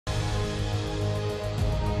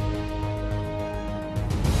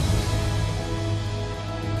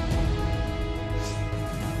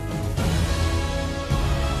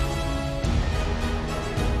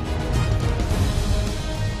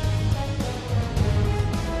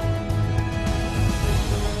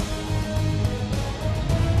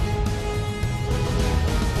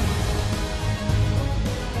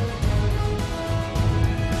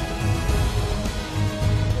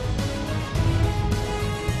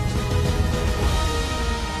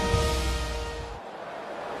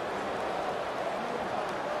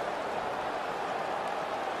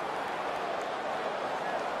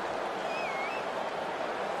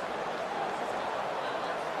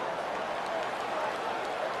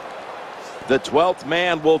The 12th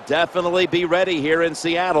man will definitely be ready here in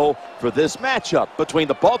Seattle for this matchup between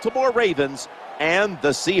the Baltimore Ravens and the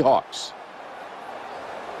Seahawks.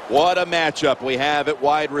 What a matchup we have at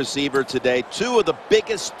wide receiver today. Two of the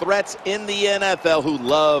biggest threats in the NFL who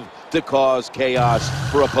love to cause chaos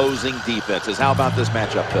for opposing defenses. How about this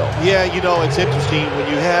matchup, Phil? Yeah, you know, it's interesting.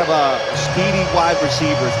 When you have speedy wide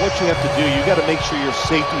receivers, what you have to do, you got to make sure your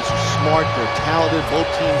safeties are smart, they're talented.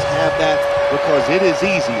 Both teams have that because it is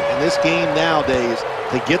easy in this game nowadays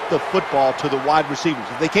to get the football to the wide receivers.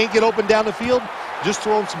 If they can't get open down the field, just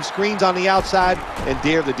throw them some screens on the outside and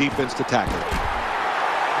dare the defense to tackle it.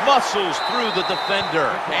 Muscles through the defender,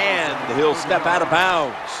 and he'll step out of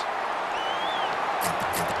bounds.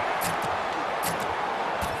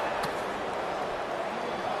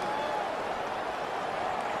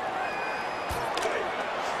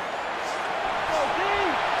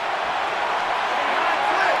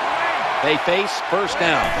 They face first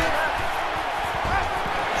down.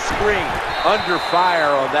 Screen under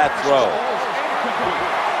fire on that throw.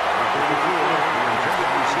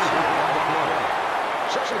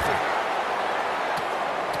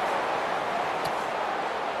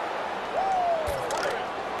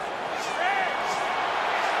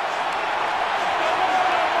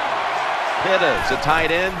 Pittas, a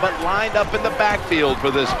tight end, but lined up in the backfield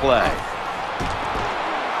for this play.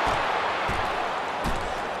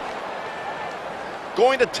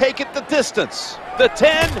 Going to take it the distance. The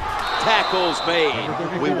 10, tackles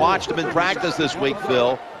made. We watched them in practice this week,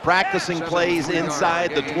 Phil, practicing plays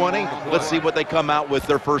inside the 20. Let's see what they come out with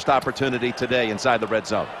their first opportunity today inside the red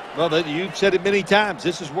zone. Well, you've said it many times.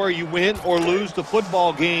 This is where you win or lose the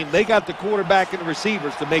football game. They got the quarterback and the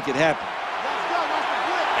receivers to make it happen.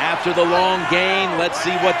 After the long gain, let's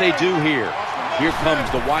see what they do here. Here comes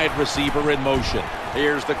the wide receiver in motion.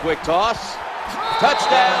 Here's the quick toss.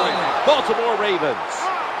 Touchdown, Baltimore Ravens.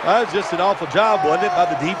 That was just an awful job, wasn't it, by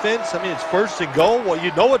the defense? I mean, it's first and goal. Well,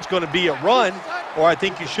 you know it's going to be a run, or I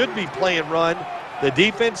think you should be playing run. The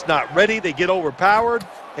defense not ready. They get overpowered,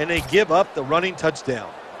 and they give up the running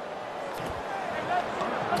touchdown.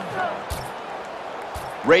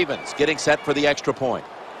 Ravens getting set for the extra point.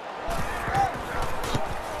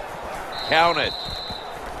 Counted.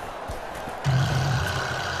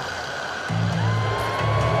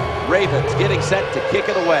 Ravens getting set to kick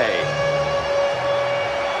it away.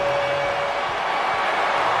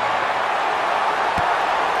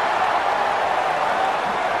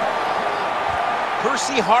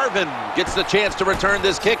 Percy Harvin gets the chance to return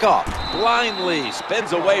this kickoff. Blindly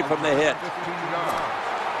spins away from the hit.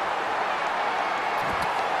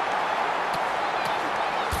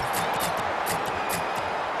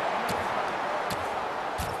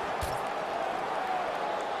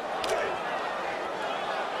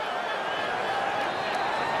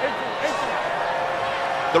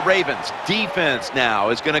 The Ravens defense now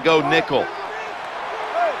is going to go nickel.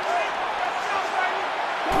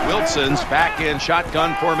 Wilson's back in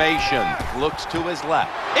shotgun formation. Looks to his left.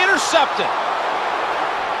 Intercepted.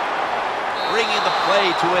 Bringing the play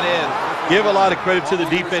to an end. Give a lot of credit to the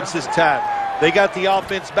defense this time. They got the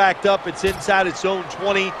offense backed up. It's inside its own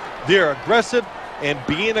 20. They're aggressive, and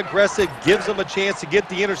being aggressive gives them a chance to get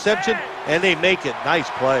the interception, and they make it. Nice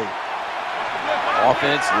play.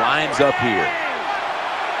 Offense lines up here.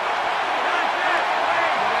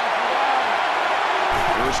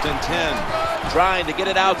 First and 10. Trying to get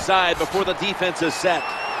it outside before the defense is set.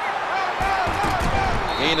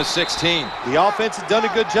 Gain of 16. The offense has done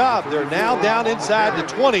a good job. They're now down inside the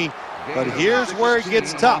 20. But here's where it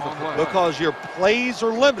gets tough because your plays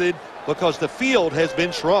are limited because the field has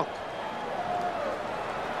been shrunk.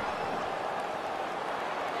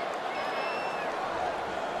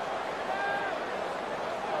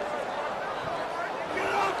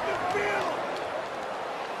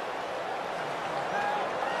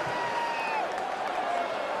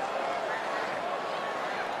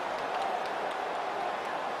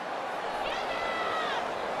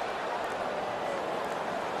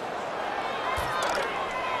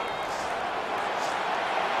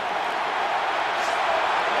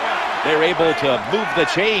 They're able to move the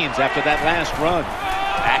chains after that last run.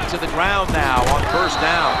 Back to the ground now on first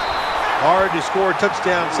down. Hard to score a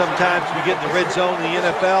touchdown sometimes when you get in the red zone in the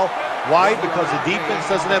NFL. Why? Because the defense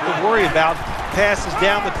doesn't have to worry about passes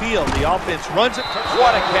down the field. The offense runs it.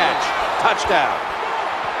 What a catch. Touchdown.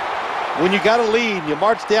 When you got a lead, you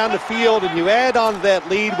march down the field and you add on to that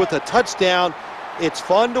lead with a touchdown, it's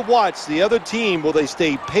fun to watch. The other team, will they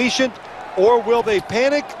stay patient or will they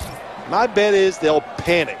panic? My bet is they'll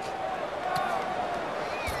panic.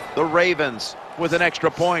 The Ravens with an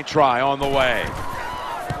extra point try on the way.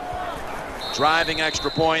 Driving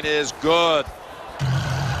extra point is good.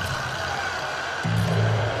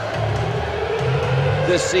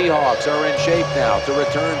 The Seahawks are in shape now to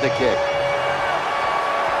return the kick.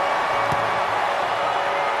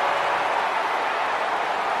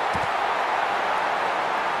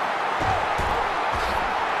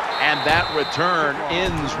 And that return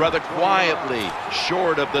ends rather quietly,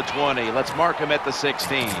 short of the 20. Let's mark him at the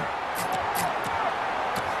 16.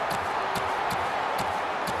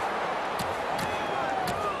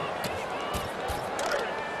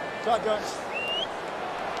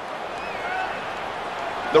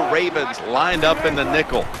 The Ravens lined up in the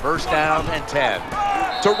nickel. First down and 10.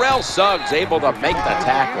 Terrell Suggs able to make the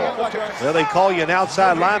tackle. Well, they call you an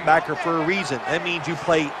outside linebacker for a reason. That means you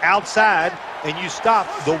play outside and you stop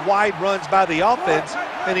the wide runs by the offense,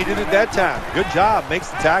 and he did it that time. Good job, makes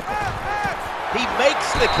the tackle. He makes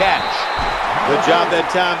the catch. Good job that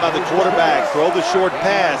time by the quarterback. Throw the short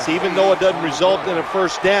pass, even though it doesn't result in a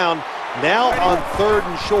first down. Now on 3rd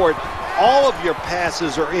and short, all of your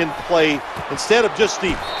passes are in play instead of just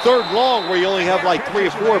the 3rd long where you only have like 3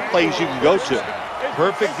 or 4 plays you can go to.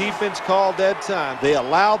 Perfect defense called that time. They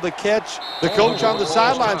allowed the catch. The coach on the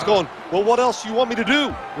sidelines going, well, what else do you want me to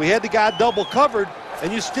do? We had the guy double covered,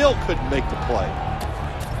 and you still couldn't make the play.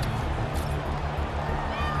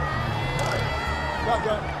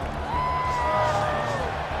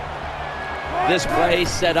 This play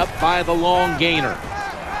set up by the long gainer.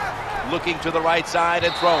 Looking to the right side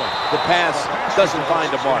and throwing. The pass doesn't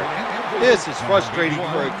find a mark. This is frustrating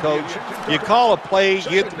for a coach. You call a play, you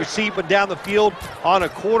get the receiver down the field on a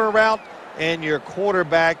corner route, and your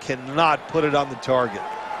quarterback cannot put it on the target.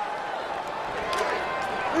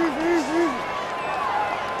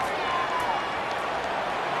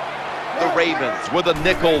 The Ravens with a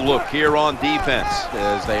nickel look here on defense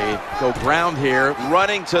as they go ground here,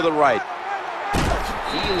 running to the right.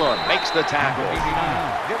 Elam makes the tackle.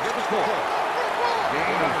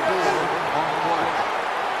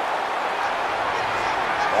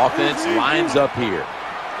 Offense lines up here.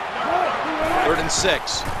 3rd and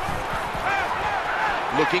 6.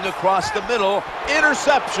 Looking across the middle.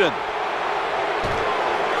 Interception.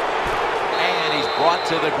 And he's brought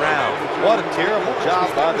to the ground. What a terrible job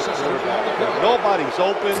by the quarterback. Nobody's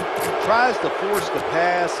open. Tries to force the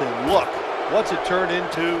pass, and look, what's it turned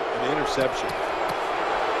into? An interception.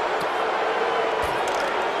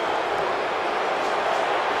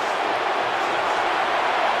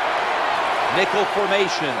 Nickel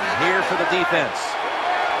formation here for the defense.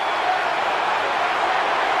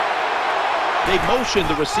 They motion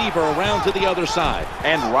the receiver around to the other side.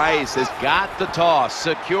 And Rice has got the toss,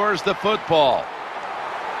 secures the football.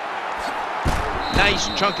 Nice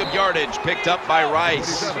chunk of yardage picked up by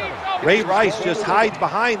Rice. Ray Rice just hides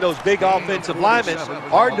behind those big offensive linemen.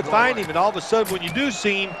 Hard to find him, and all of a sudden when you do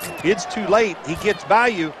see him, it's too late. He gets by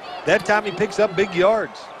you. That time he picks up big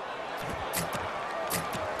yards.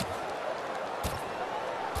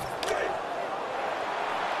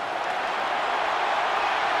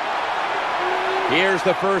 Here's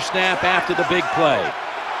the first snap after the big play.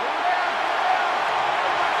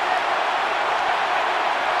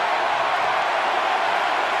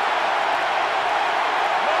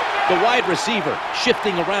 The wide receiver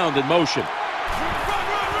shifting around in motion.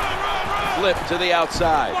 Flip to the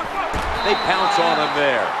outside. They pounce on him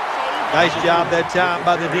there. Nice job that time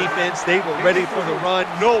by the defense. They were ready for the run,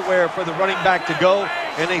 nowhere for the running back to go,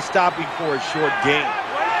 and they stopped him for a short gain.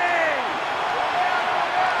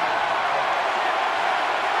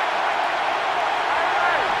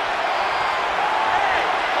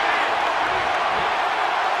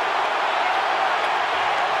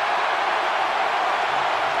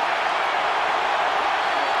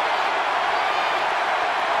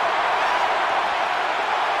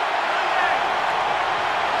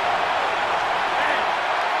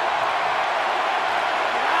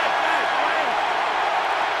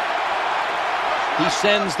 He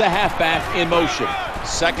sends the halfback in motion.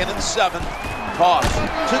 2nd and 7. Toss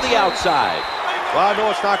to the outside. Well, I know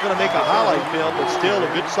it's not going to make a highlight film, but still a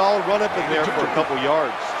good solid run up in there for a couple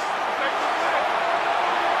yards.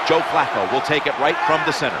 Joe Flacco will take it right from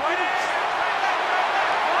the center.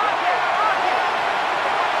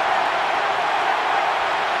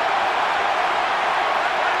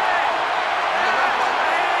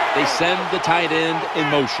 They send the tight end in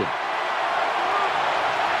motion.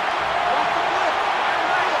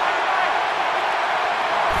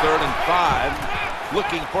 Third and 5,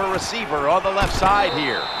 looking for a receiver on the left side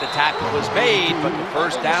here. The tackle was made, but the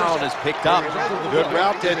first down is picked up. Good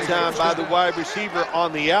route that time by the wide receiver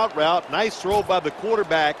on the out route. Nice throw by the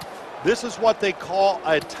quarterback. This is what they call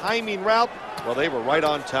a timing route. Well, they were right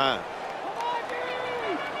on time.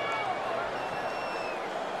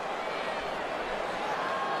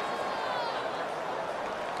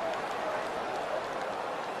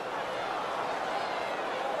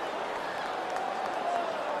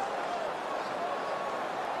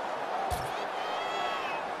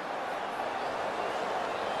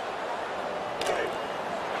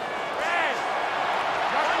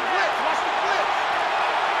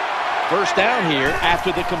 first down here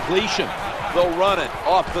after the completion. They'll run it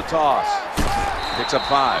off the toss. Picks up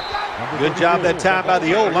 5. Good job that time by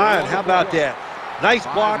the O-line. How about that? Nice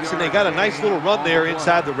blocks, and they got a nice little run there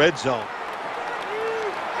inside the red zone.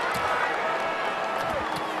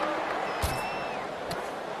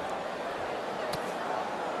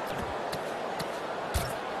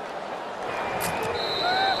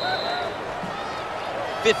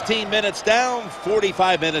 "15 minutes down,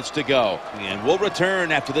 45 minutes to go." And we'll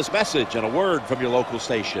return after this message and a word from your local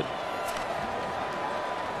station.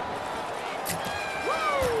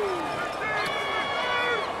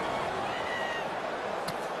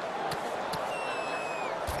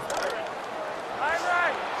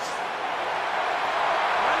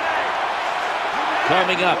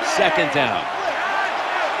 Coming up, second down.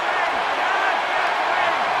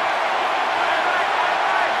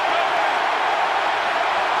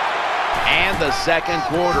 And the second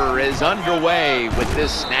quarter is underway with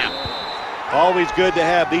this snap. Always good to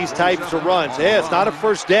have these types of runs. Yeah, it's not a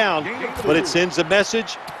first down, but it sends a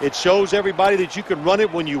message. It shows everybody that you can run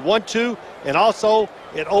it when you want to, and also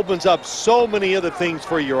it opens up so many other things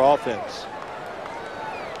for your offense.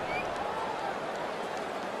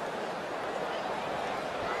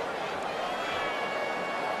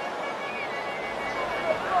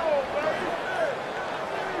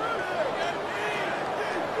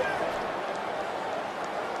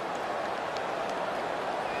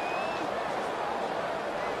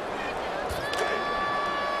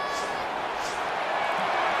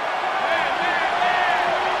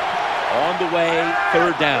 On the way,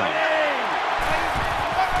 third down.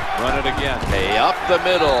 Run it again. Hey, up the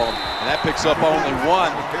middle. And that picks up only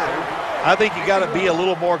 1. I think you got to be a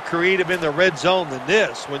little more creative in the red zone than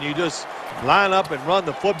this. When you just line up and run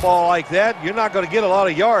the football like that, you're not going to get a lot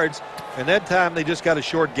of yards. And that time they just got a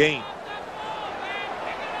short gain.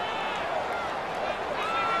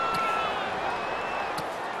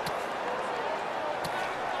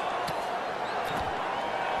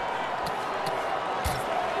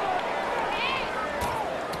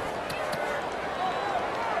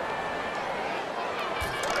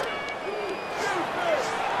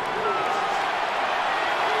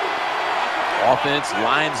 Offense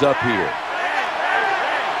lines up here.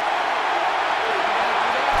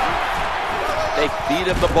 They feed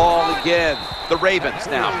him the ball again. The Ravens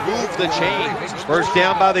now move the chains. First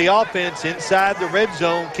down by the offense inside the red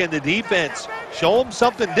zone. Can the defense show them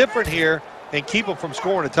something different here and keep them from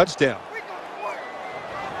scoring a touchdown?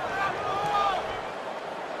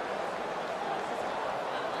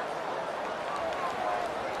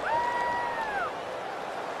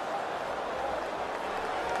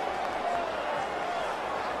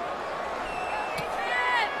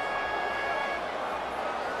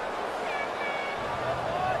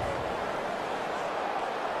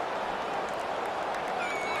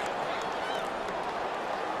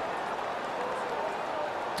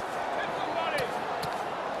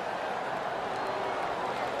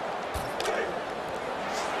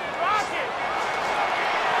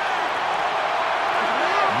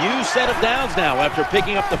 New set of downs now after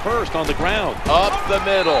picking up the first on the ground. Up the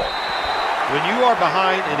middle. When you are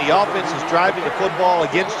behind and the offense is driving the football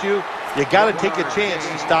against you, you got to take a chance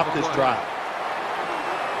to stop this drive.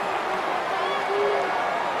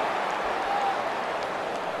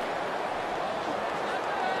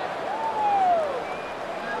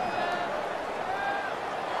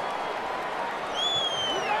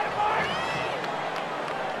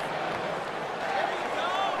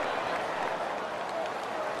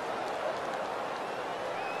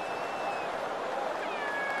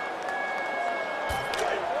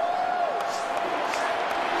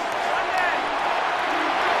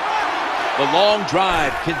 The long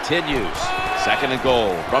drive continues. Second and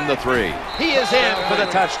goal from the 3. He is in for the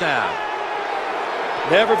touchdown.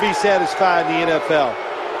 Never be satisfied in the NFL.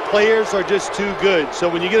 Players are just too good. So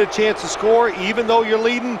when you get a chance to score, even though you're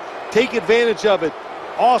leading, take advantage of it.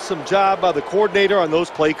 Awesome job by the coordinator on those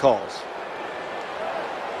play calls.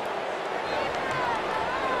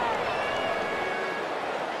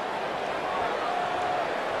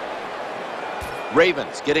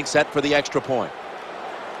 Ravens getting set for the extra point.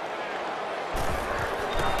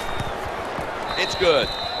 It's good.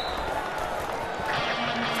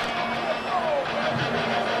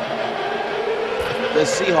 The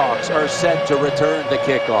Seahawks are set to return the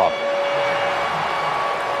kickoff.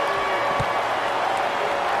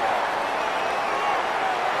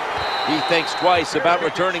 He thinks twice about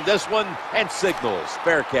returning this one and signals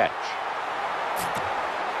fair catch.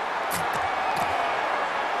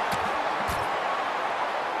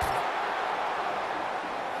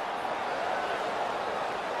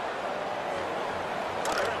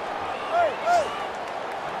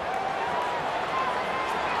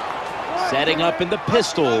 Setting up in the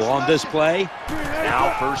pistol on this play.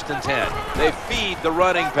 Now 1st and 10. They feed the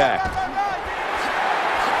running back.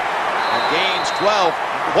 And gains 12.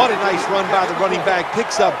 What a nice run by the running back.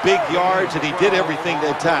 Picks up big yards, and he did everything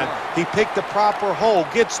that time. He picked the proper hole,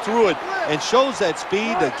 gets through it, and shows that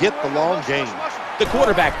speed to get the long gain. The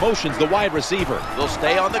quarterback motions the wide receiver. They'll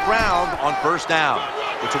stay on the ground on 1st down.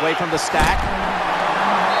 It's away from the stack.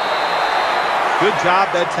 Good job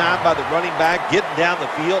that time by the running back, getting down the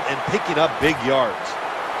field and picking up big yards.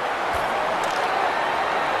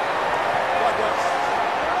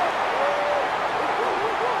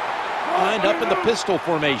 Lined up in the pistol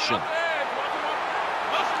formation.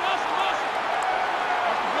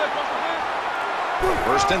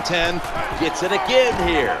 First and 10. Gets it again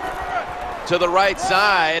here. To the right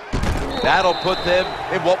side. That'll put them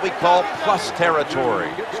in what we call plus territory.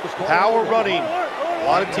 Power running. A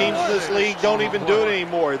lot of teams in this league don't even do it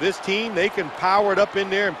anymore. This team, they can power it up in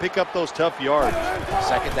there and pick up those tough yards.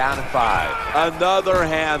 2nd down and 5. Another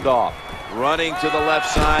handoff. Running to the left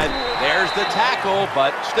side. There's the tackle,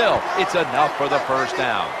 but still, it's enough for the 1st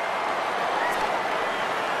down.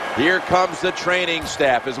 Here comes the training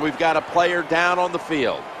staff as we've got a player down on the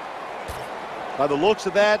field. By the looks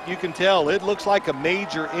of that, you can tell it looks like a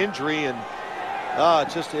major injury, and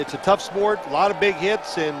it's a tough sport, a lot of big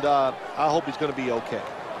hits, and I hope he's going to be okay.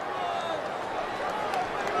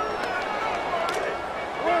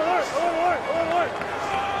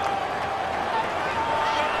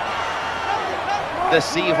 The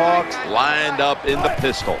Seahawks lined up in the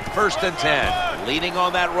pistol. 1st and 10. Leading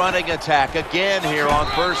on that running attack again here on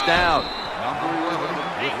 1st down.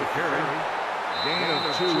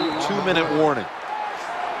 Two-minute warning.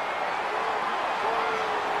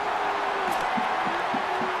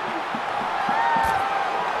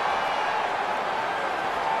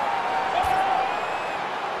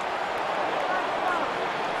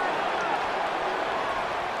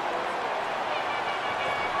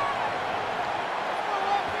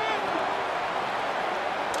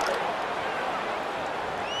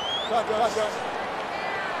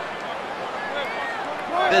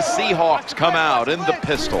 The Seahawks come out in the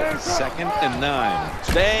pistol. 2nd and 9.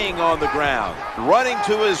 Staying on the ground. Running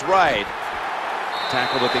to his right.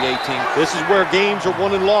 Tackled at the 18. This is where games are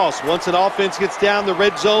won and lost. Once an offense gets down the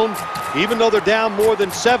red zone, even though they're down more than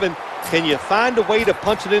 7, can you find a way to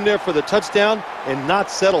punch it in there for the touchdown and not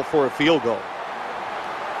settle for a field goal?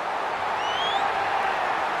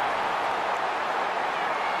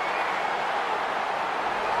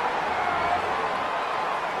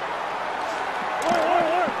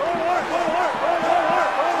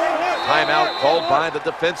 Timeout called by the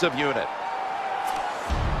defensive unit.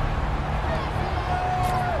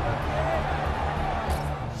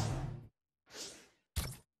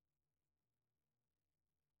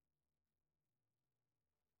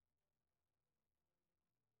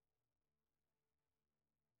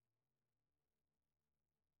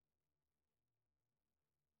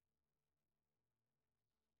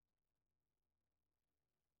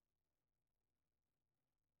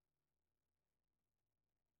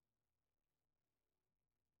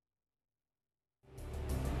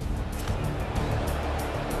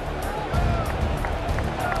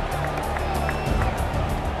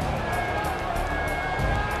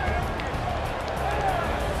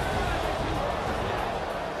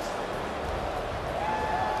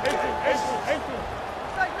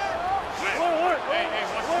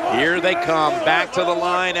 Here they come back to the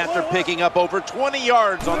line after picking up over 20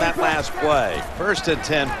 yards on that last play. 1st and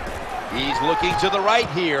 10. He's looking to the right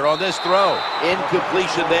here on this throw.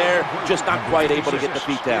 Incompletion there, just not quite able to get the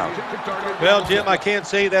feet down. Well, Jim, I can't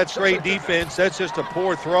say that's great defense. That's just a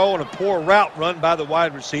poor throw and a poor route run by the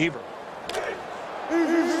wide receiver.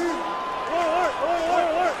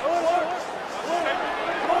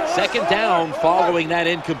 Second down following that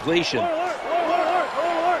incompletion.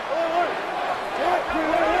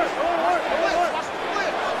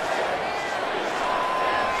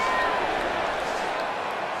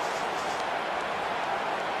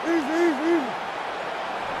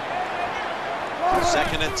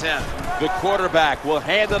 Second and 10. The quarterback will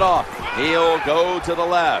hand it off. He'll go to the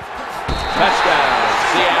left. Touchdown,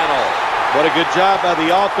 Seattle. What a good job by the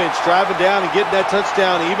offense driving down and getting that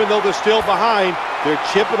touchdown. Even though they're still behind, they're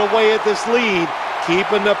chipping away at this lead,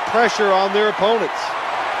 keeping the pressure on their opponents.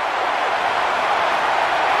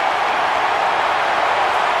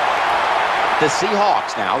 The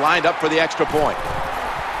Seahawks now lined up for the extra point.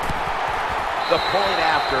 The point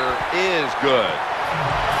after is good.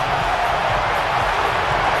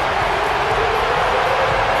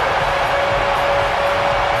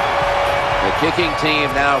 The kicking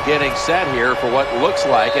team now getting set here for what looks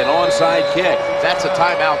like an onside kick. That's a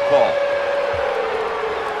timeout call.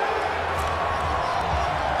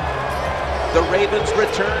 The Ravens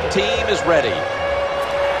return team is ready.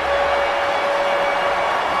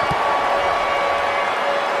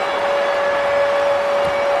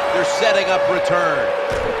 They're setting up return.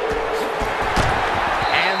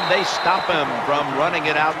 And they stop him from running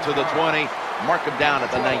it out to the 20. Mark him down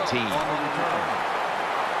at the 19.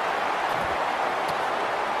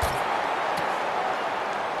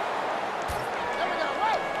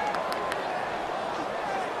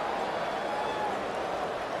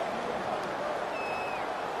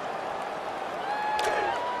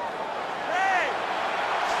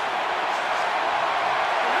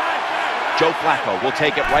 Joe Flacco will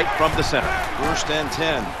take it right from the center. 1st and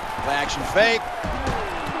 10. Play action fake.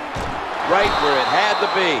 Right where it had to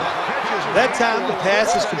be. That time the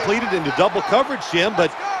pass is completed into double coverage, Jim, but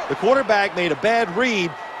the quarterback made a bad read.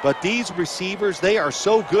 But these receivers, they are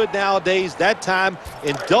so good nowadays. That time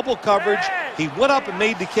in double coverage, he went up and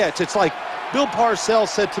made the catch. It's like Bill Parcells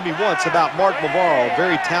said to me once about Mark Navarro, a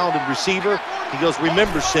very talented receiver. He goes,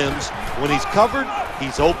 remember, Sims, when he's covered,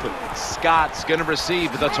 he's open. Scott's going to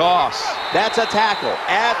receive the toss. That's a tackle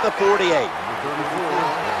at the 48.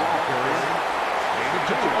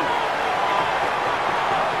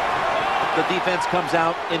 The defense comes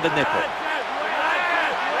out in the nickel.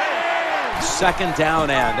 2nd down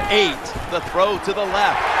and 8. The throw to the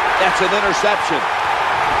left. That's an interception.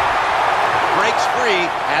 Breaks free,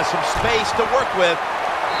 has some space to work with.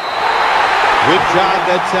 Good job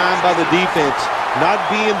that time by the defense. Not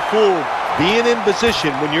being fooled, being in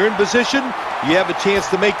position. When you're in position, you have a chance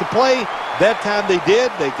to make the play. That time they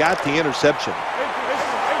did. They got the interception.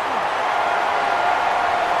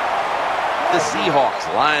 The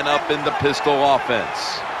Seahawks line up in the pistol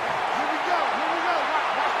offense.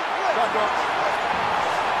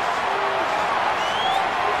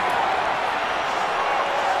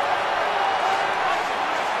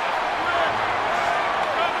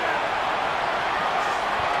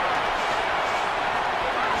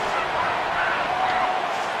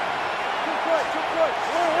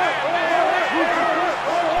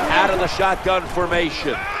 Out of the shotgun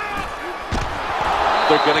formation.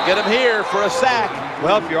 They're going to get him here for a sack.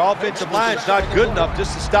 Well, if your offensive line's not good enough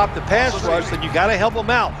just to stop the pass rush, then you got to help them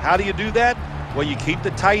out. How do you do that? Well, you keep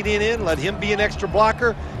the tight end in, let him be an extra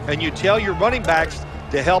blocker, and you tell your running backs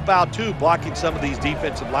to help out too, blocking some of these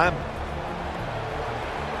defensive linemen.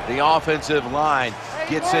 The offensive line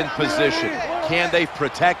gets in position. Can they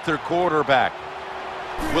protect their quarterback?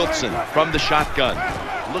 Wilson from the shotgun,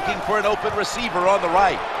 looking for an open receiver on the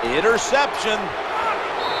right. Interception.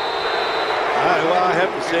 Well, I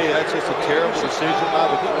have to say that's just a terrible decision by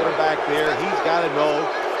the quarterback there. He's got to know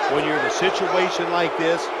when you're in a situation like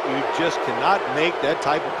this, you just cannot make that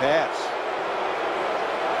type of pass.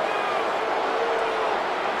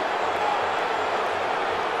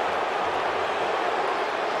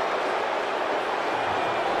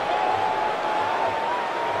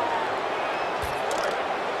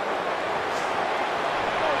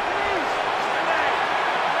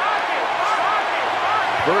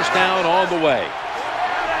 First down on the way.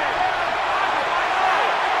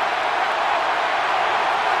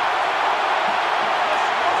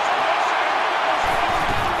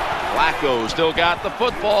 Flacco still got the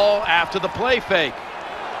football after the play fake.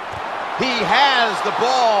 He has the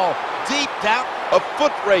ball deep down. A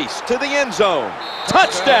foot race to the end zone.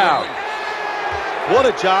 Touchdown. What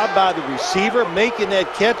a job by the receiver making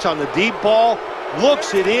that catch on the deep ball.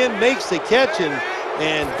 Looks it in, makes the catch,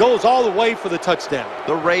 and goes all the way for the touchdown.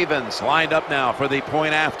 The Ravens lined up now for the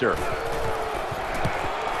point after.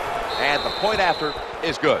 And the point after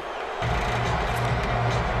is good.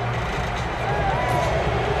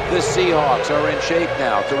 The Seahawks are in shape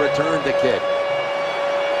now to return the kick.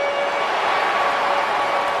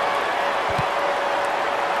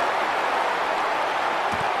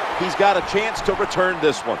 He's got a chance to return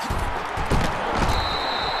this one.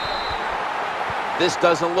 This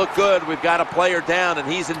doesn't look good. We've got a player down, and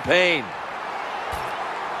he's in pain.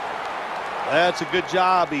 That's a good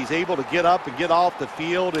job. He's able to get up and get off the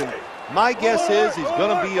field, and my guess is he's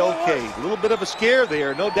going to be okay. A little bit of a scare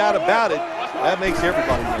there, no doubt about it. That makes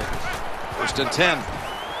everybody nervous. 1st and 10.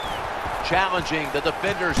 Challenging the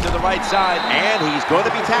defenders to the right side, and he's going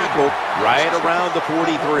to be tackled right around the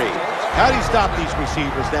 43. How do you stop these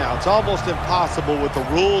receivers now? It's almost impossible with the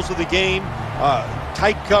rules of the game.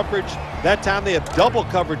 Tight coverage. That time they have double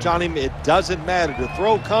coverage on him. It doesn't matter. The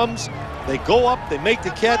throw comes, they go up, they make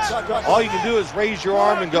the catch. All you can do is raise your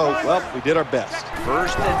arm and go, well, we did our best.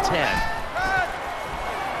 1st and 10.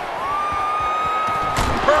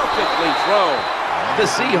 Perfectly thrown. The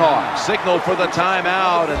Seahawks signal for the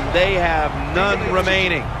timeout, and they have none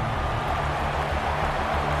remaining.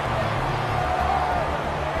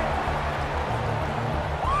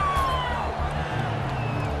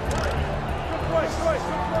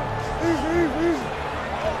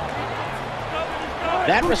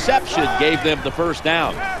 That reception gave them the first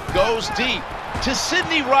down. Goes deep to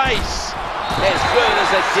Sidney Rice. As good as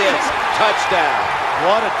it gets. Touchdown.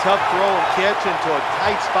 What a tough throw and catch into a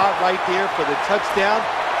tight spot right there for the touchdown.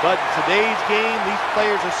 But in today's game, these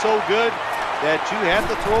players are so good that you have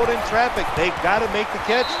to throw it in traffic. They've got to make the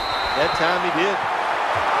catch. That time he did.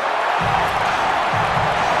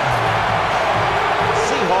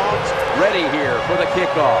 Seahawks ready here for the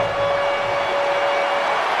kickoff.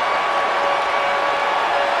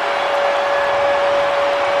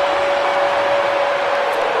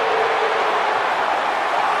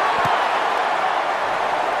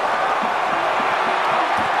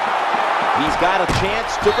 He's got a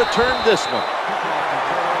chance to return this one.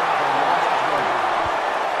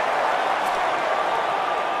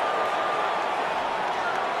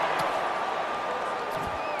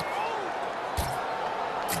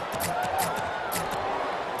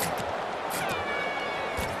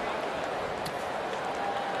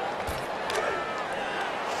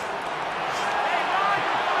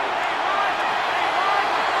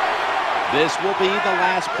 This will be the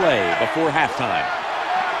last play before halftime.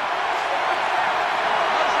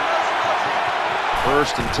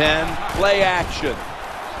 1st and 10, play action.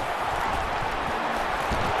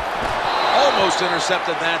 Almost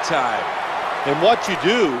intercepted that time. And what you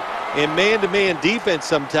do in man-to-man defense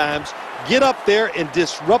sometimes, get up there and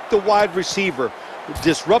disrupt the wide receiver.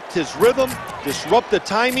 Disrupt his rhythm, disrupt the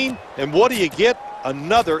timing, and what do you get?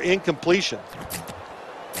 Another incompletion.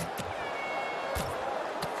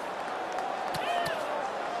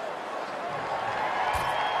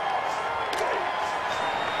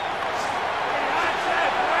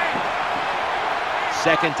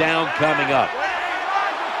 Second down coming up.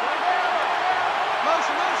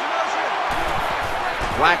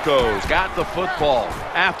 Flacco's got the football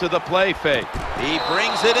after the play fake. He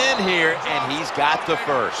brings it in here, and he's got the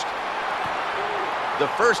first. The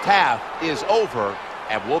first half is over,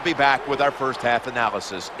 and we'll be back with our first half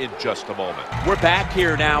analysis in just a moment. We're back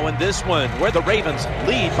here now in this one where the Ravens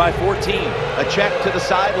lead by 14. A check to the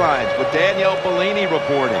sidelines with Danielle Bellini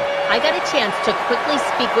reporting. I got a chance to quickly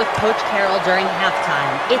speak with Coach Carroll during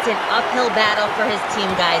halftime. It's an uphill battle for his team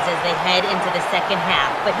guys as they head into the second half,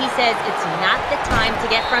 but he says it's not the time to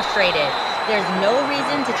get frustrated. There's no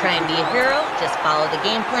reason to try and be a hero. Just follow the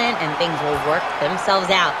game plan and things will work themselves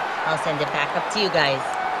out. I'll send it back up to you guys.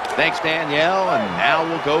 Thanks, Danielle, and now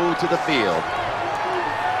we'll go to the field.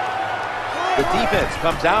 The defense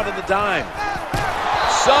comes out in the dime.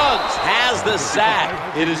 Suggs has the sack.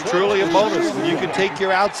 It is truly a bonus when you can take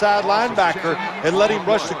your outside linebacker and let him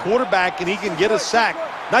rush the quarterback and he can get a sack.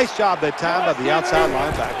 Nice job that time by the outside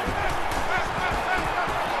linebacker.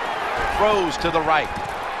 Throws to the right.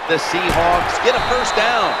 The Seahawks get a first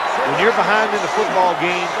down. When you're behind in the football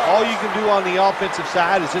game, all you can do on the offensive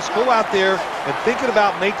side is just go out there and thinking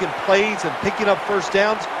about making plays and picking up first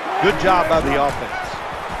downs. Good job by the offense.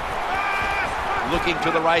 Looking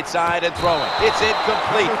to the right side and throwing. It's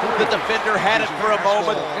incomplete. The defender had it for a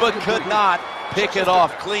moment, but could not pick it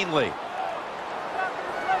off cleanly.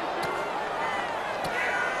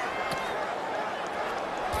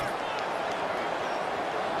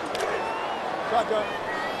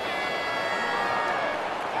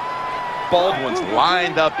 Baldwin's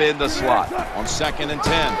lined up in the slot. On 2nd and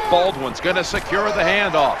 10, Baldwin's going to secure the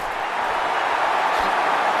handoff.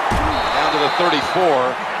 Down to the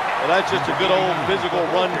 34. Well, that's just a good old physical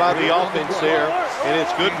run by the offense there, and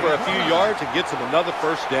it's good for a few yards and gets them another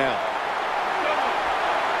first down.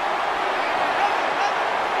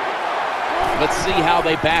 Let's see how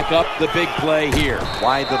they back up the big play here.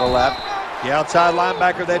 Wide to the left. The outside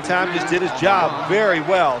linebacker that time just did his job very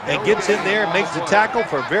well and gets in there and makes the tackle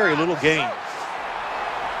for very little gain.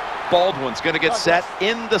 Baldwin's going to get set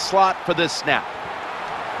in the slot for this snap.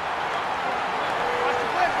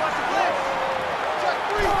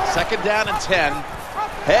 Second down and 10,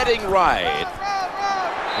 heading right.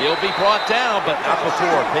 He'll be brought down, but not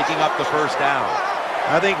before picking up the first down.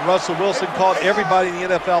 I think Russell Wilson caught everybody in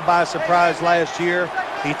the NFL by surprise last year.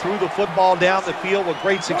 He threw the football down the field with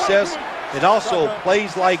great success. And also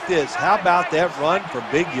plays like this. How about that run for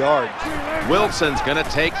big yards? Wilson's going to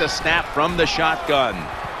take the snap from the shotgun.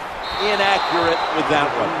 Inaccurate with that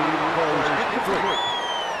one.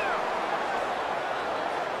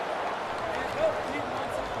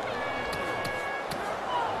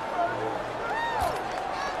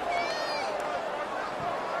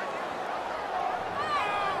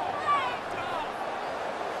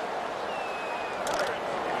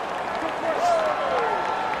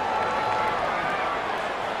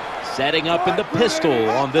 Setting up in the pistol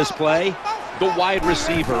on this play. The wide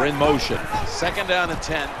receiver in motion. 2nd down and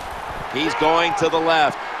 10. He's going to the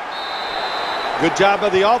left. Good job by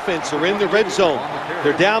the offense. They're in the red zone.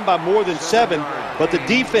 They're down by more than 7, but the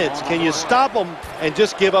defense, can you stop them and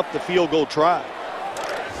just give up the field goal try?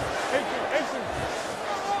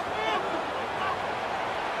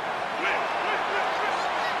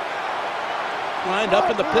 Lined up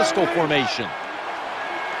in the pistol formation.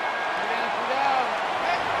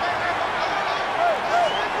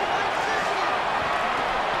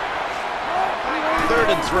 Third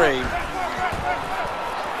and 3.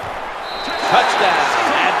 Touchdown.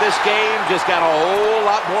 And this game just got a whole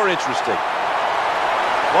lot more interesting.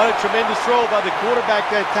 What a tremendous throw by the quarterback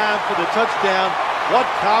that time for the touchdown. What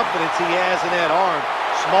confidence he has in that arm.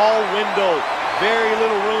 Small window. Very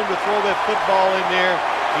little room to throw that football in there.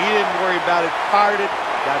 He didn't worry about it. Fired it.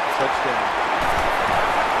 Got the touchdown.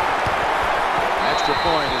 Extra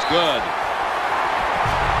point is good.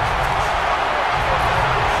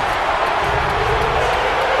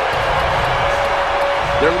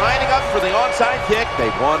 They're lining up for the onside kick. They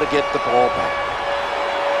want to get the ball back.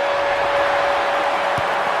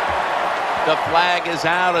 The flag is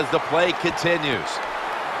out as the play continues.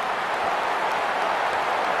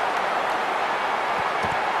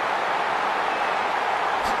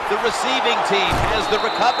 The receiving team has the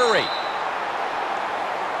recovery.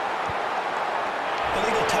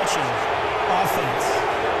 Illegal touching. Offense.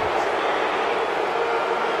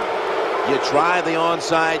 You try the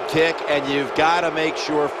onside kick, and you've got to make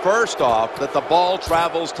sure, first off, that the ball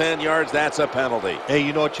travels 10 yards. That's a penalty. Hey,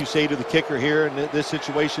 you know what you say to the kicker here in this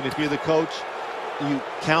situation if you're the coach? You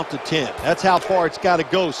count to 10. That's how far it's got to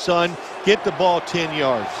go, son. Get the ball 10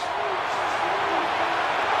 yards.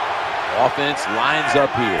 Offense lines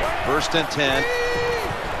up here. 1st and 10.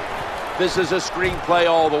 This is a screenplay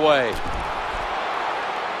all the way.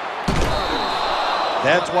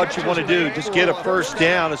 That's what you want to do. Just get a first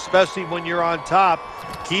down, especially when you're on top.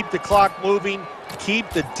 Keep the clock moving. Keep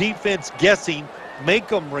the defense guessing. Make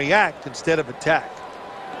them react instead of attack.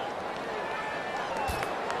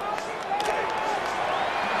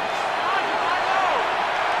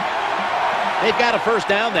 They've got a first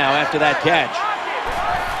down now after that catch.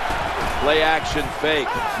 Play action fake,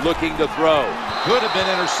 looking to throw. Could have been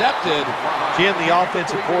intercepted. Jim, the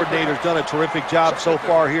offensive coordinator's done a terrific job so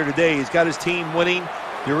far here today. He's got his team winning.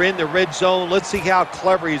 You're in the red zone. Let's see how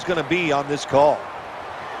clever he's going to be on this call.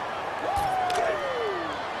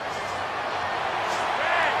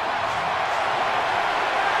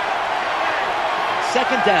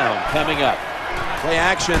 Second down coming up. Play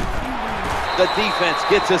action. The defense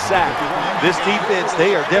gets a sack. This defense,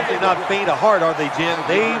 they are definitely not faint of heart, are they, Jim?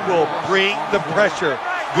 They will bring the pressure.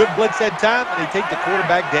 Good blitz that time, and they take the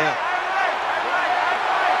quarterback down.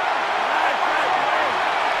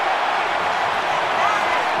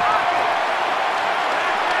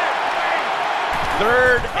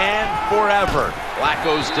 Third and forever.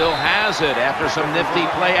 Flacco still has it after some nifty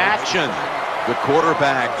play action. The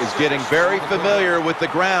quarterback is getting very familiar with the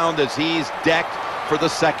ground as he's decked for the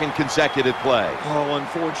second consecutive play. Oh,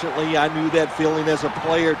 unfortunately, I knew that feeling as a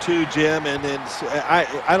player too, Jim, and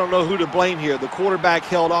I don't know who to blame here. The quarterback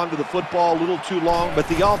held on to the football a little too long, but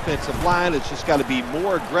the offensive line has just got to be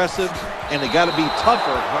more aggressive, and they got to be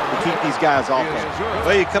tougher to keep these guys off of it.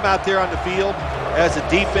 Well, you come out there on the field as a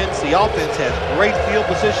defense. The offense has great field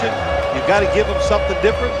position. You've got to give them something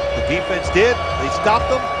different. The defense did. They stopped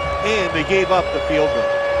them, and they gave up the field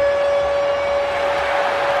goal.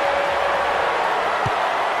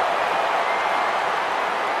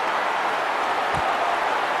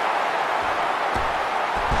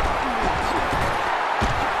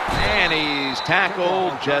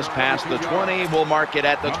 Tackled just past the 20. We'll mark it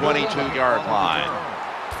at the 22-yard line.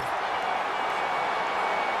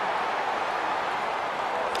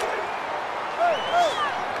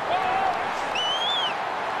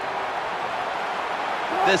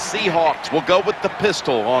 The Seahawks will go with the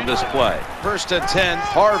pistol on this play. 1st and 10.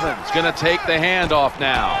 Harvin's going to take the handoff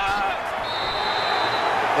now.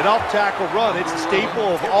 An off-tackle run, it's a staple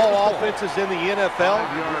of all offenses in the NFL.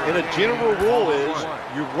 And a general rule is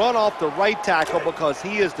you run off the right tackle because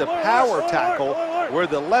he is the power tackle, where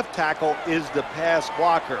the left tackle is the pass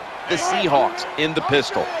blocker. The Seahawks in the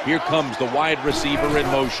pistol. Here comes the wide receiver in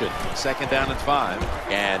motion. 2nd down and 5.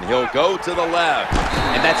 And he'll go to the left.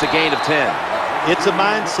 And that's a gain of 10. It's a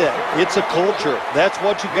mindset. It's a culture. That's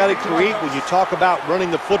what you've got to create when you talk about running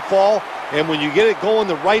the football. And when you get it going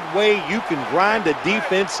the right way, you can grind the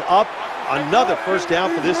defense up. Another first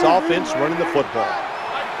down for this offense running the football.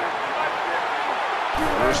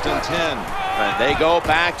 1st and 10. And they go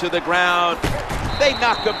back to the ground. They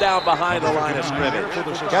knock him down behind the line of scrimmage.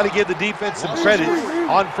 Got to give the defense some credit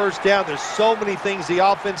on first down. There's so many things the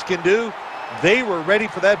offense can do. They were ready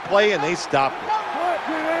for that play, and they stopped it.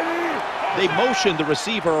 They motioned the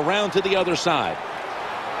receiver around to the other side.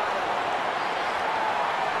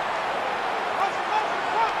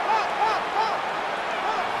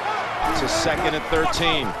 It's a 2nd and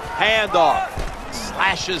 13. Handoff.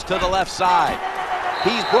 Slashes to the left side.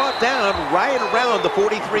 He's brought down right around the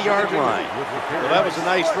 43-yard line. Well, that was a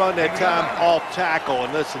nice run that time off tackle.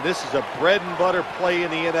 And listen, this is a bread and butter play in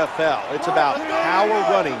the NFL. It's about power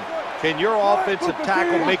running. Can your offensive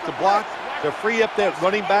tackle make the block to free up that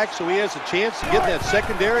running back so he has a chance to get in that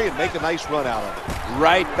secondary and make a nice run out of it?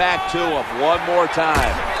 Right back to him one more time.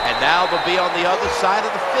 And now they'll be on the other side of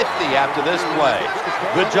the 50 after this play.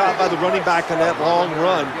 Good job by the running back on that long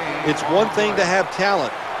run. It's one thing to have talent,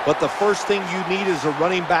 but the first thing you need as a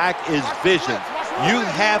running back is vision. You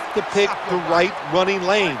have to pick the right running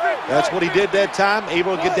lane. That's what he did that time,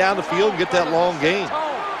 able to get down the field and get that long gain.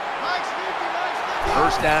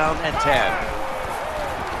 1st down and 10.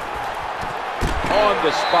 On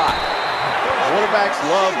the spot. Quarterbacks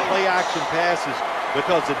love play-action passes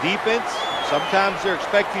because the defense, sometimes they're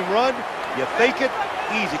expecting run. You fake it,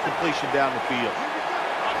 easy completion down the field.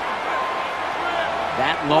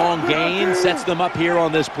 That long gain sets them up here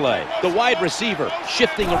on this play. The wide receiver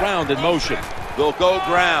shifting around in motion. They'll go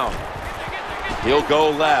ground. He'll go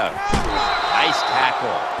left. Nice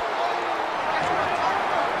tackle.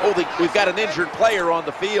 Oh, we've got an injured player on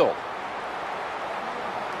the field.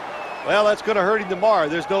 Well, that's going to hurt him tomorrow.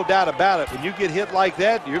 There's no doubt about it. When you get hit like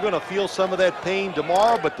that, you're going to feel some of that pain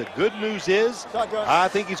tomorrow. But the good news is, I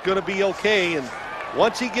think he's going to be okay. And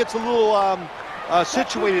once he gets a little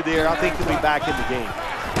situated there, I think he'll be back in the game.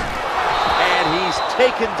 And he's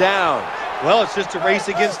taken down. Well, it's just a race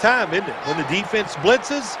against time, isn't it? When the defense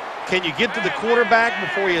blitzes, can you get to the quarterback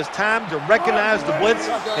before he has time to recognize the blitz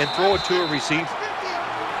and throw it to a receiver?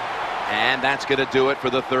 And that's going to do it for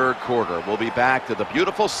the 3rd quarter. We'll be back to the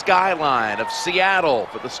beautiful skyline of Seattle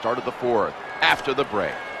for the start of the 4th after the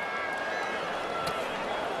break.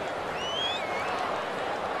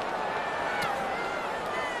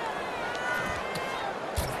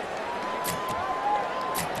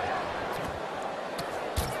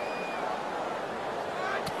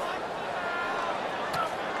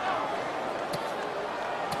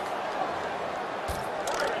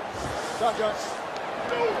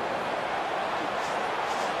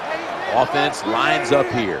 Offense lines up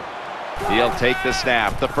here. He'll take the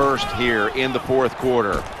snap, the first here in the 4th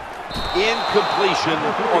quarter. Incompletion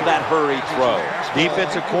on that hurried throw.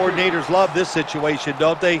 Defensive coordinators love this situation,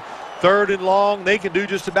 don't they? 3rd and long, they can do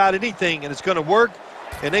just about anything, and it's going to work,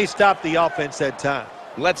 and they stop the offense that time.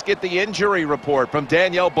 Let's get the injury report from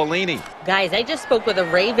Danielle Bellini. Guys, I just spoke with a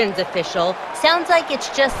Ravens official. Sounds like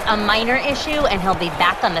it's just a minor issue, and he'll be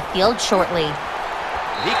back on the field shortly.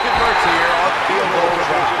 He converts here on the field goal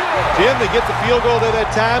try. Jim, they get the field goal at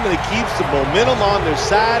that time, and it keeps the momentum on their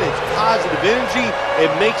side. It's positive energy.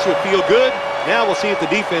 It makes you feel good. Now we'll see if the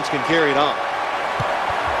defense can carry it on.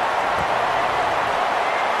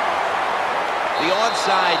 The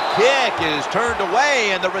onside kick is turned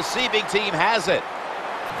away, and the receiving team has it.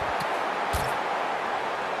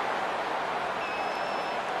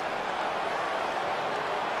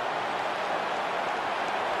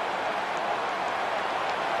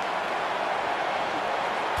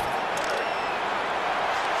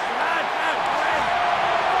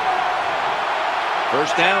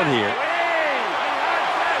 First down here.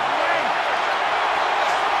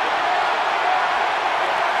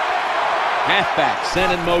 Halfback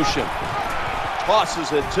sent in motion.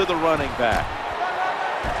 Tosses it to the running back.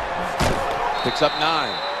 Picks up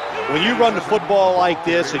 9. When you run the football like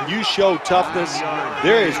this and you show toughness,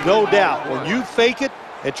 there is no doubt when you fake it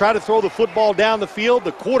and try to throw the football down the field,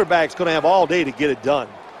 the quarterback's going to have all day to get it done.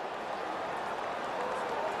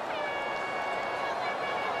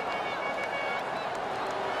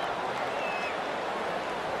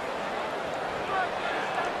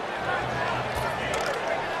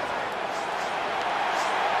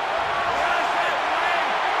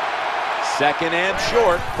 Second and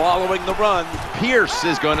short following the run. Pierce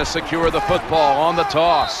is going to secure the football on the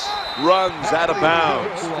toss. Runs out of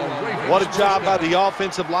bounds. What a job by the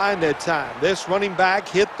offensive line that time. This running back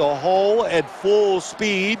hit the hole at full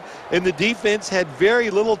speed, and the defense had very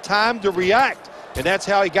little time to react. And that's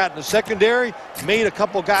how he got in the secondary, made a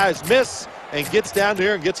couple guys miss, and gets down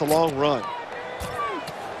there and gets a long run.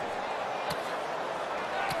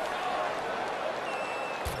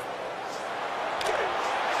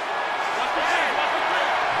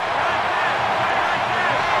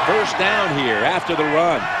 First down here after the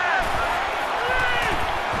run.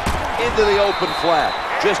 Into the open flat.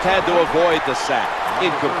 Just had to avoid the sack.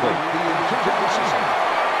 Incomplete.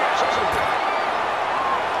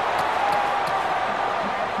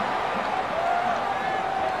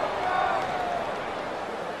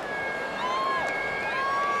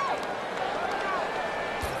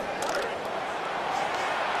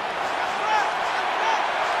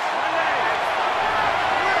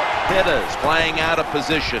 Hitters playing out of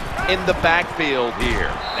position in the backfield here.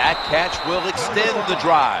 That catch will extend the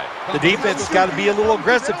drive. The defense has got to be a little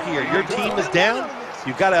aggressive here. Your team is down.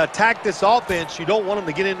 You've got to attack this offense. You don't want them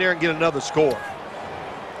to get in there and get another score.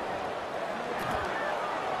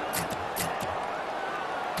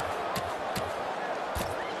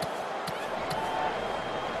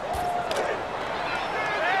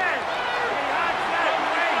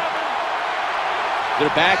 They're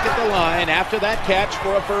back at the line after that catch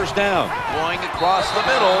for a first down. Going across the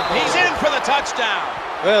middle. He's in for the touchdown.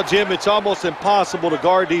 Well, Jim, it's almost impossible to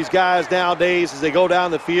guard these guys nowadays as they go down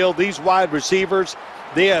the field. These wide receivers,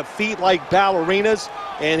 they have feet like ballerinas.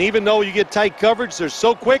 And even though you get tight coverage, they're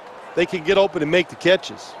so quick, they can get open and make the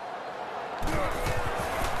catches.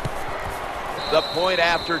 The point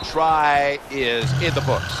after try is in the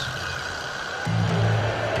books.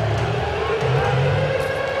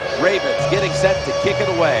 Ravens getting set to kick it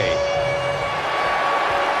away.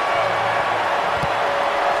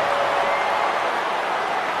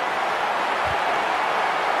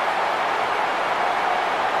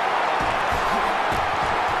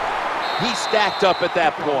 He stacked up at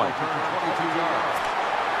that point.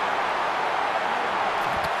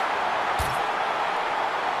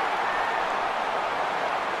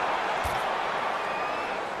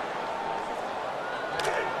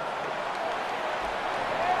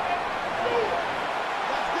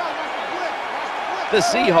 The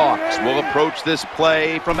Seahawks will approach this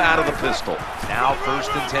play from out of the pistol. Now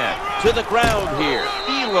 1st and 10. To the ground here.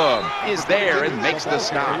 Elam is there and makes the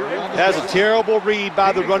stop. Has a terrible read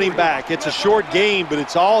by the running back. It's a short game, but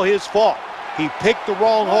it's all his fault. He picked the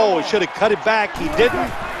wrong hole. He should have cut it back. He didn't,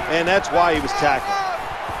 and that's why he was tackled.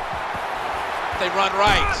 They run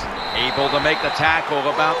right. Able to make the tackle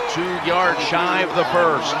about 2 yards shy of the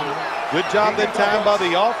first. Good job that time by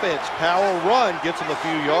the offense. Power run gets him a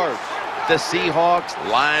few yards. The Seahawks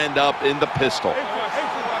lined up in the pistol.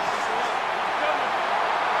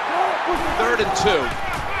 3rd and 2.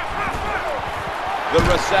 The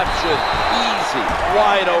reception, easy,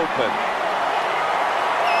 wide open.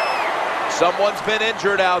 Someone's been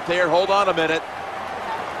injured out there. Hold on a minute.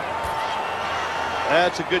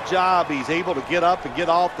 That's a good job. He's able to get up and get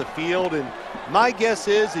off the field, and my guess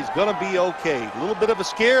is he's going to be okay. A little bit of a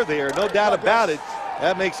scare there, no doubt about it.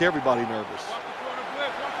 That makes everybody nervous.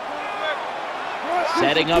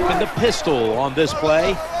 Setting up in the pistol on this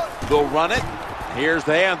play. They'll run it. Here's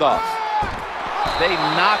the handoff. They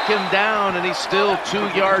knock him down, and he's still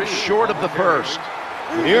 2 yards short of the first.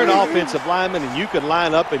 When you're an offensive lineman and you can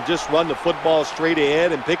line up and just run the football straight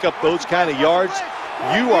ahead and pick up those kind of yards,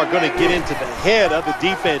 you are going to get into the head of the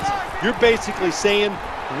defense. You're basically saying,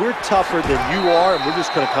 we're tougher than you are, and we're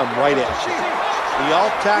just going to come right at you. The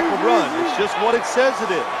off-tackle run, it's just what it says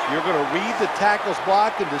it is. You're going to read the tackle's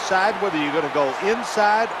block and decide whether you're going to go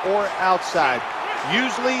inside or outside.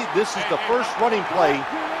 Usually, this is the first running play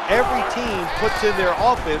every team puts in their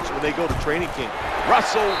offense when they go to training camp.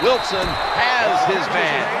 Russell Wilson has his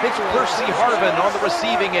man. It's Percy Harvin on the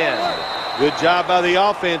receiving end. Good job by the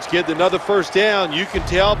offense, getting another first down. You can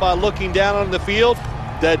tell by looking down on the field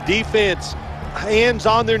that defense, hands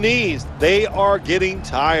on their knees. They are getting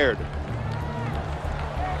tired.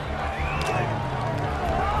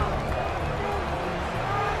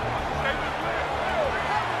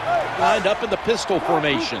 Lined up in the pistol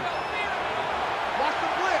formation. Watch the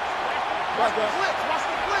blitz. Watch the blitz. Watch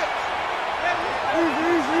the blitz. Here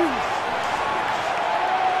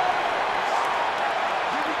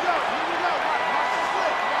we go. Here we go. Watch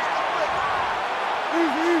the blitz.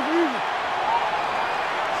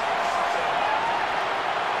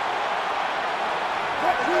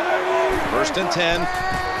 Watch the blitz. 1st and 10.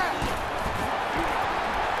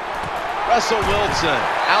 Russell Wilson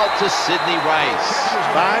out to Sidney Rice.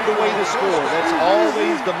 Find a way to score. That's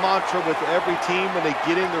always the mantra with every team when they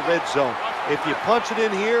get in the red zone. If you punch it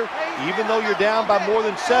in here, even though you're down by more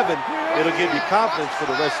than 7, it'll give you confidence for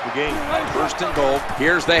the rest of the game. 1st and goal.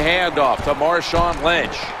 Here's the handoff to Marshawn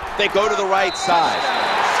Lynch. They go to the right side.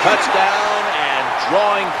 Touchdown and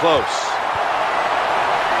drawing close.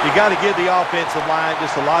 You got to give the offensive line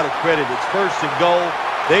just a lot of credit. It's 1st and goal.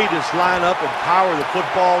 They just line up and power the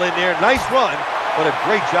football in there. Nice run, but a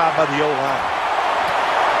great job by the O-line.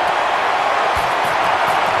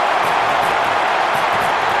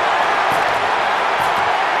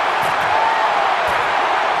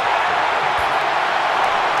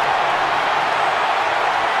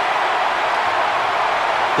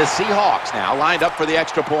 The Seahawks now lined up for the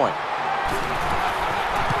extra point.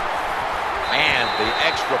 And the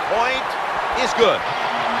extra point is good.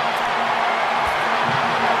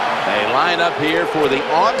 They line up here for the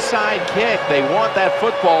onside kick. They want that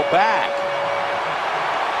football back.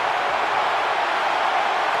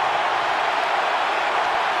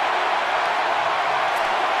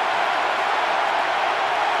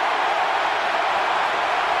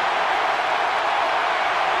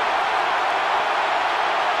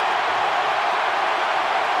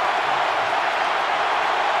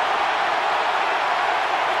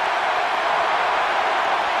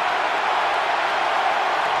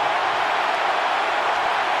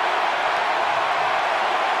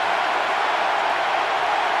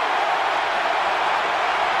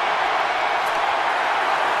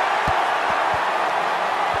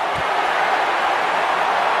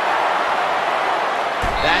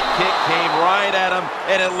 kick came right at him,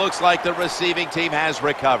 and it looks like the receiving team has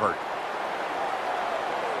recovered.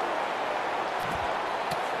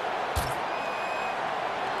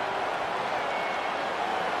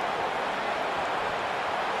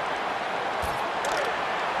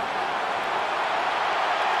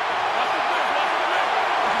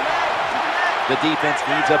 The defense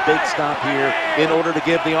needs a big stop here in order to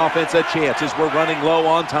give the offense a chance as we're running low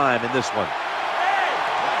on time in this one.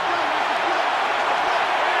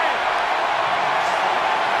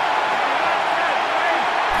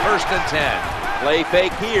 First and 10. Play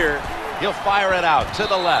fake here. He'll fire it out to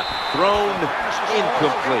the left. Thrown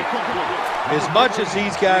incomplete. As much as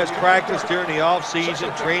these guys practice during the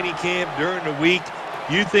offseason, training camp, during the week,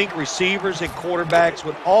 you think receivers and quarterbacks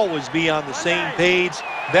would always be on the same page.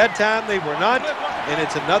 That time they were not, and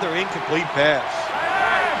it's another incomplete pass.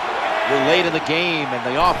 We're late in the game, and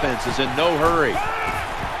the offense is in no hurry.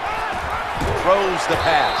 Throws the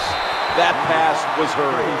pass. That pass was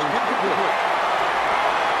hurried.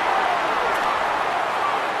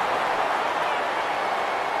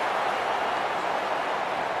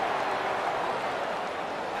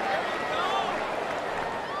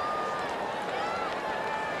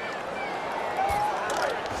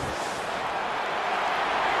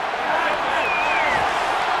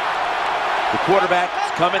 Quarterback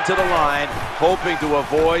coming to the line, hoping to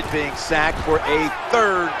avoid being sacked for a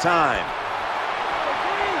third time.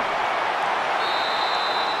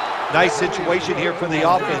 Nice situation here for the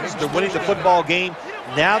offense. They're winning the football game.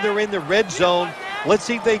 Now they're in the red zone. Let's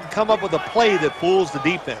see if they can come up with a play that fools the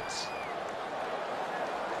defense.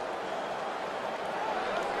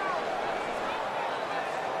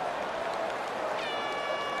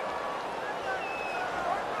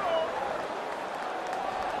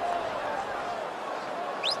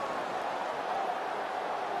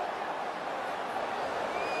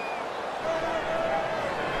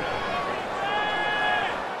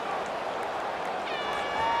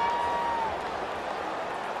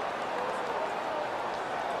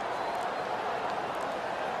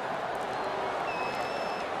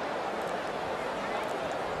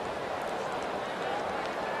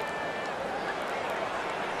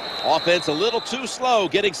 Offense a little too slow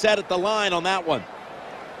getting set at the line on that one.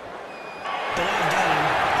 Delay game,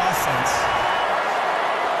 offense.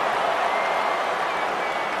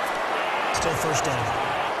 Still first down.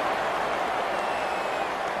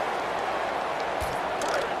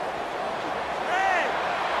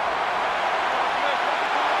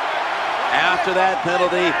 After that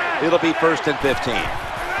penalty, it'll be first and 15.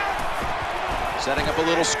 Setting up a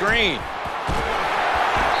little screen.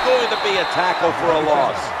 Going to be a tackle for a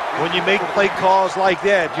loss. When you make play calls like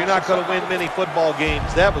that, you're not going to win many football games.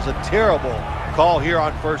 That was a terrible call here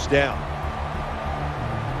on first down.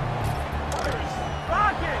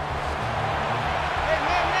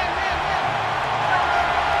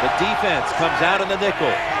 The defense comes out in the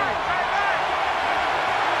nickel.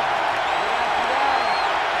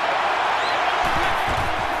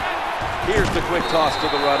 Here's the quick toss to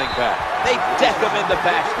the running back. They deck him in the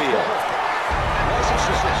backfield.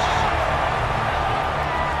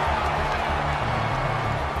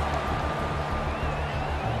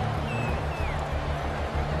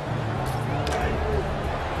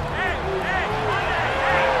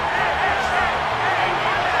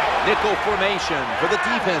 Nickel formation for the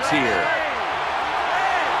defense here.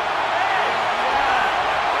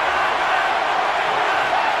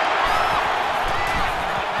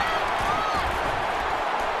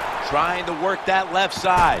 Trying to work that left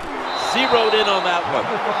side. Zeroed in on that one.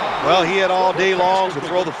 Well, he had all day long to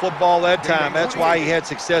throw the football that time. That's why he had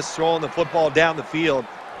success throwing the football down the field.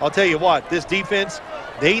 I'll tell you what, this defense,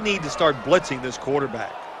 they need to start blitzing this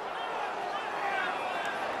quarterback.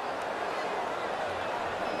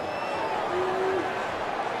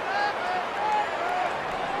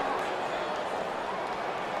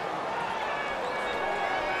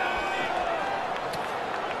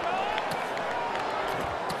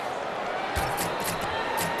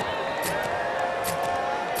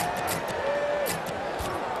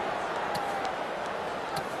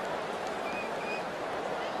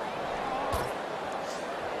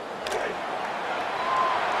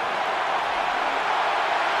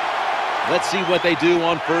 Let's see what they do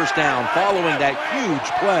on first down following that huge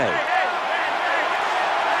play.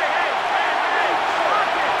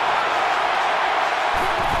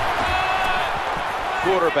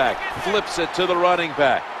 Quarterback flips it to the running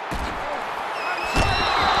back.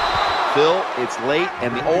 Phil, it's late,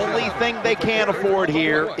 and the only thing they can't afford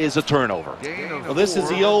here is a turnover. Well, this is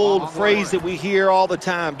the old phrase that we hear all the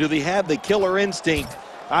time. Do they have the killer instinct?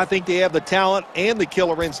 I think they have the talent and the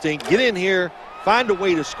killer instinct. Get in here, find a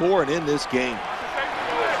way to score and end this game.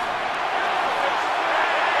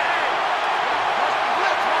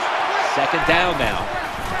 Second down now.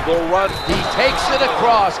 The run, he takes it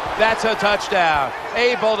across. That's a touchdown.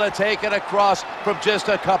 Able to take it across from just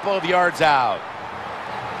a couple of yards out.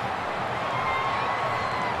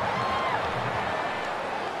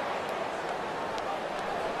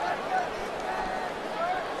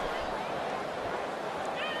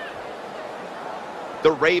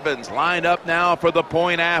 The Ravens line up now for the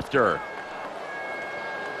point after.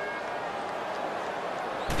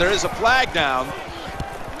 There is a flag down.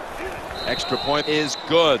 Extra point is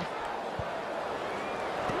good.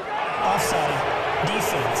 Offside.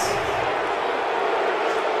 Defense.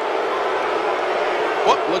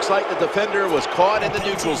 What looks like the defender was caught in the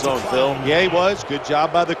neutral zone, Phil. Yeah, he was. Good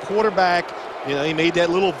job by the quarterback. You know, he made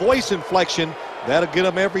that little voice inflection. That'll get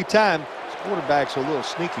him every time. His quarterbacks are a little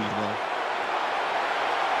sneaky, you know.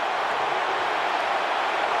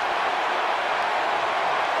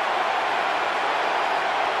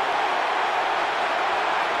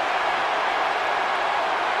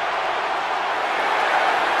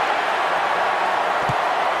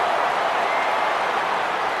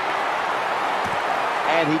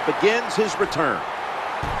 And he begins his return.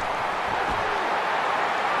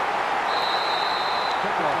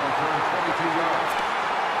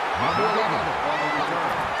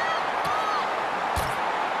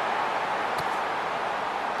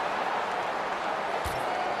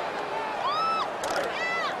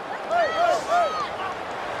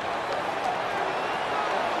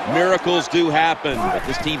 Miracles do happen, but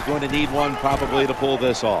this team's going to need one probably to pull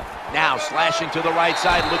this off. Now slashing to the right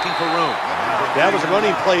side, looking for room. That was a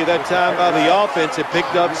running play that time by the offense. It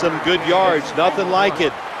picked up some good yards. Nothing like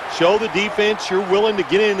it. Show the defense you're willing to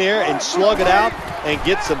get in there and slug it out and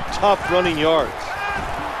get some tough running yards.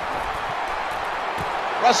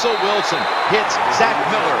 Russell Wilson hits Zach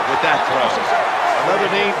Miller with that throw. Another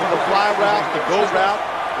name for the fly route, the go route.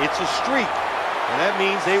 It's a streak. And that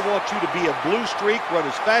means they want you to be a blue streak, run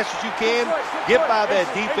as fast as you can, get by that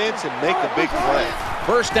defense, and make a big play.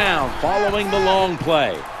 First down following the long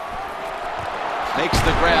play. Makes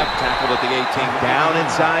the grab, tackled at the 18. Down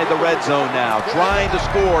inside the red zone now, trying to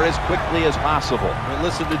score as quickly as possible. And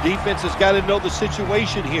listen, the defense has got to know the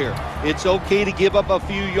situation here. It's okay to give up a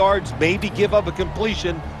few yards, maybe give up a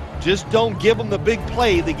completion. Just don't give them the big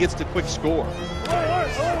play that gets the quick score.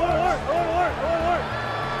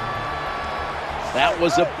 That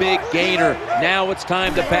was a big gainer. Now it's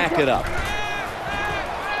time to back it up.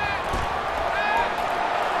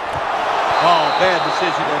 Oh, bad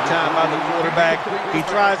decision that time by the quarterback. He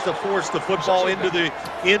tries to force the football into the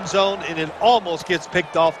end zone, and it almost gets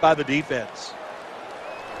picked off by the defense.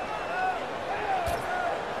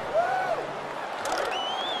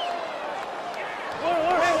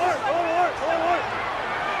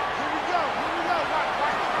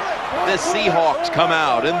 The Seahawks come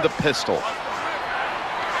out in the pistol.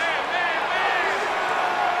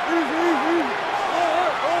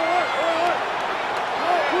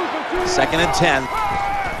 Second and 10.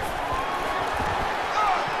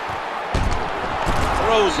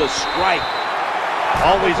 Throws a strike.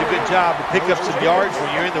 Always a good job to pick up some yards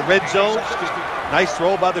when you're in the red zone. Nice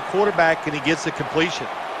throw by the quarterback, and he gets the completion.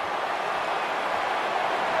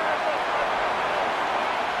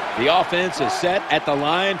 The offense is set at the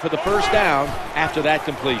line for the first down after that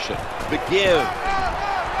completion. The give.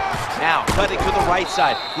 Now cutting to the right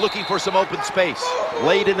side, looking for some open space.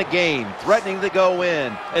 Late in the game, threatening to go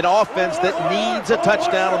in. An offense that needs a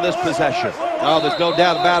touchdown on this possession. Oh, there's no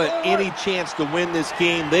doubt about it. Any chance to win this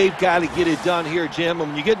game, they've got to get it done here, Jim. And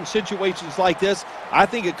when you get in situations like this, I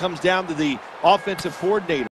think it comes down to the offensive coordinator.